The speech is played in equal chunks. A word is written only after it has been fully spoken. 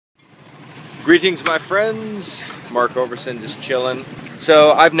Greetings, my friends. Mark Overson, just chilling.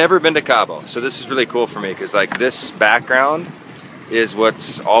 So I've never been to Cabo, so this is really cool for me because like this background is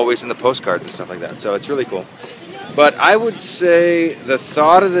what's always in the postcards and stuff like that. So it's really cool. But I would say the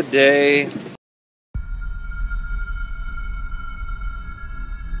thought of the day.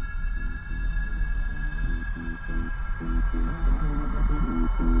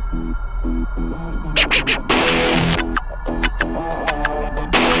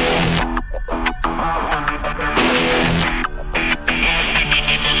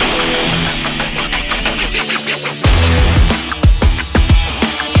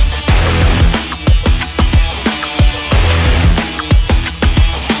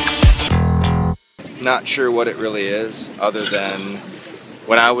 Not sure what it really is, other than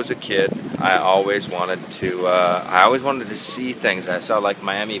when I was a kid, I always wanted to see things. I saw like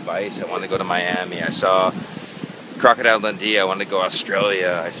Miami Vice. I wanted to go to Miami. I saw Crocodile Dundee. I wanted to go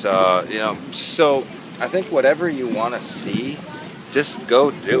Australia. I saw, so I think whatever you want to see, just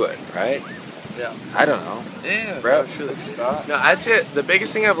go do it, right? Yeah. I don't know. Yeah. Bro, no, I'd say the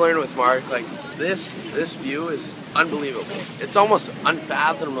biggest thing I've learned with Mark, like this view is unbelievable. It's almost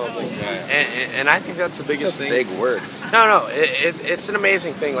unfathomable, and I think that's the biggest thing. Big word. No, it's an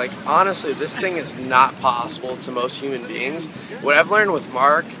amazing thing. Like honestly, this thing is not possible to most human beings. What I've learned with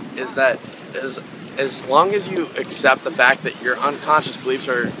Mark is that as long as you accept the fact that your unconscious beliefs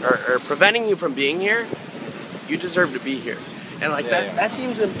are preventing you from being here, you deserve to be here. And like that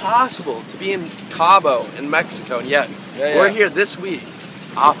seems impossible to be in Cabo in Mexico, and yet we're here this week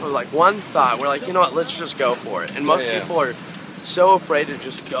off of like one thought. We're like, you know what, let's just go for it. And most people are so afraid to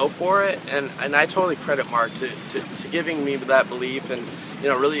just go for it, and I totally credit Mark to giving me that belief and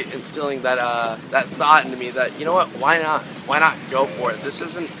really instilling that that thought into me that, you know what, why not go for it.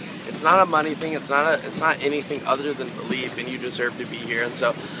 It's not a money thing, it's not anything other than belief, and you deserve to be here. And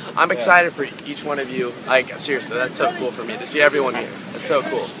so I'm excited for each one of you. Like seriously, that's so cool for me to see everyone here. It's so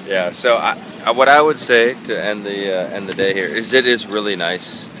cool. Yeah, so what I would say to end the day here is it is really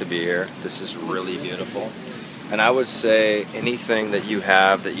nice to be here. This is really beautiful. And I would say anything that you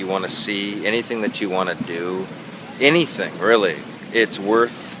have that you want to see, anything that you want to do, anything really, it's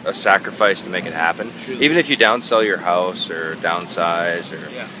worth a sacrifice to make it happen. Truly. Even if you downsell your house or downsize or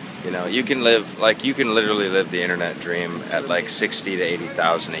you can literally live the internet dream at like 60 to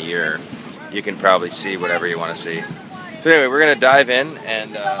 80,000 a year. You can probably see whatever you want to see. So anyway, we're gonna dive in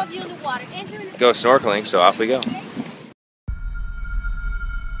and go snorkeling. So off we go.